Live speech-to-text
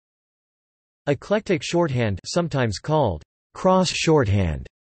Eclectic shorthand, sometimes called cross shorthand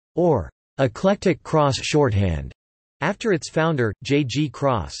or eclectic cross shorthand, after its founder, J. G.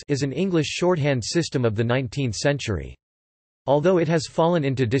 Cross, is an English shorthand system of the 19th century. Although it has fallen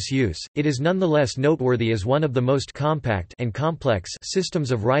into disuse, it is nonetheless noteworthy as one of the most compact and complex systems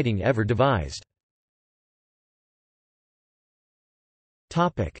of writing ever devised.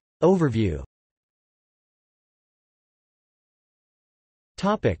 Topic overview.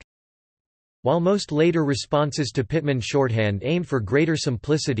 Topic. While most later responses to Pitman shorthand aimed for greater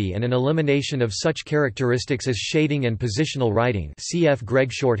simplicity and an elimination of such characteristics as shading and positional writing, cf.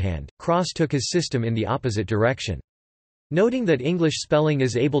 Gregg shorthand, Cross took his system in the opposite direction. Noting that English spelling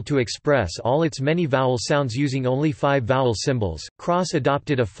is able to express all its many vowel sounds using only 5 vowel symbols, Cross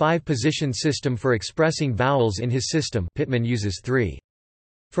adopted a 5-position system for expressing vowels in his system. Pitman uses 3.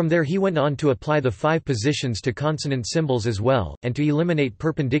 From there he went on to apply the 5 positions to consonant symbols as well, and to eliminate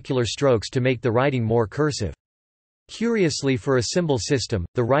perpendicular strokes to make the writing more cursive. Curiously, for a symbol system,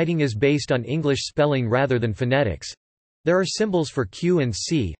 the writing is based on English spelling rather than phonetics. There are symbols for Q and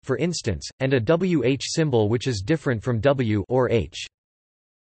C, for instance, and a WH symbol which is different from W or H.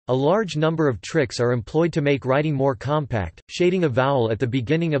 A large number of tricks are employed to make writing more compact. Shading a vowel at the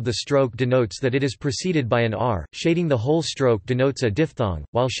beginning of the stroke denotes that it is preceded by an R, shading the whole stroke denotes a diphthong,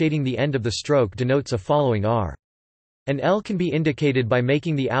 while shading the end of the stroke denotes a following R. An L can be indicated by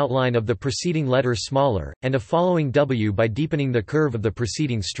making the outline of the preceding letter smaller, and a following W by deepening the curve of the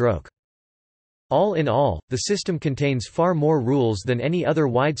preceding stroke. All in all, the system contains far more rules than any other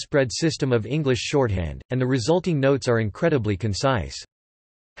widespread system of English shorthand, and the resulting notes are incredibly concise.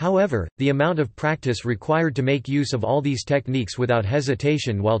 However, the amount of practice required to make use of all these techniques without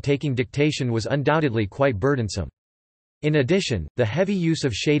hesitation while taking dictation was undoubtedly quite burdensome. In addition, the heavy use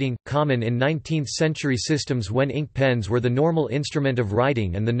of shading, common in 19th-century systems when ink pens were the normal instrument of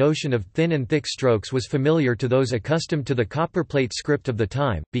writing, and the notion of thin and thick strokes was familiar to those accustomed to the copperplate script of the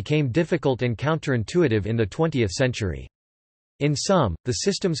time, became difficult and counterintuitive in the 20th century. In sum, the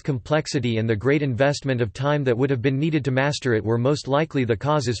system's complexity and the great investment of time that would have been needed to master it were most likely the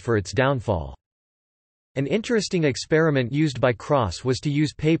causes for its downfall. An interesting experiment used by Cross was to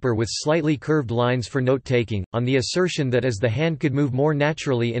use paper with slightly curved lines for note-taking, on the assertion that as the hand could move more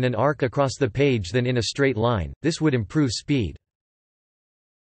naturally in an arc across the page than in a straight line, this would improve speed.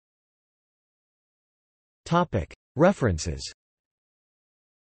 References.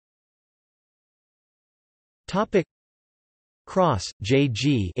 Cross, J.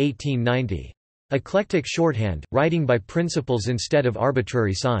 G. 1890. Eclectic Shorthand, Writing by Principles Instead of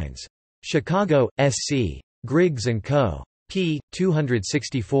Arbitrary Signs. Chicago, S.C. Griggs & Co. p.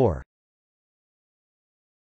 264.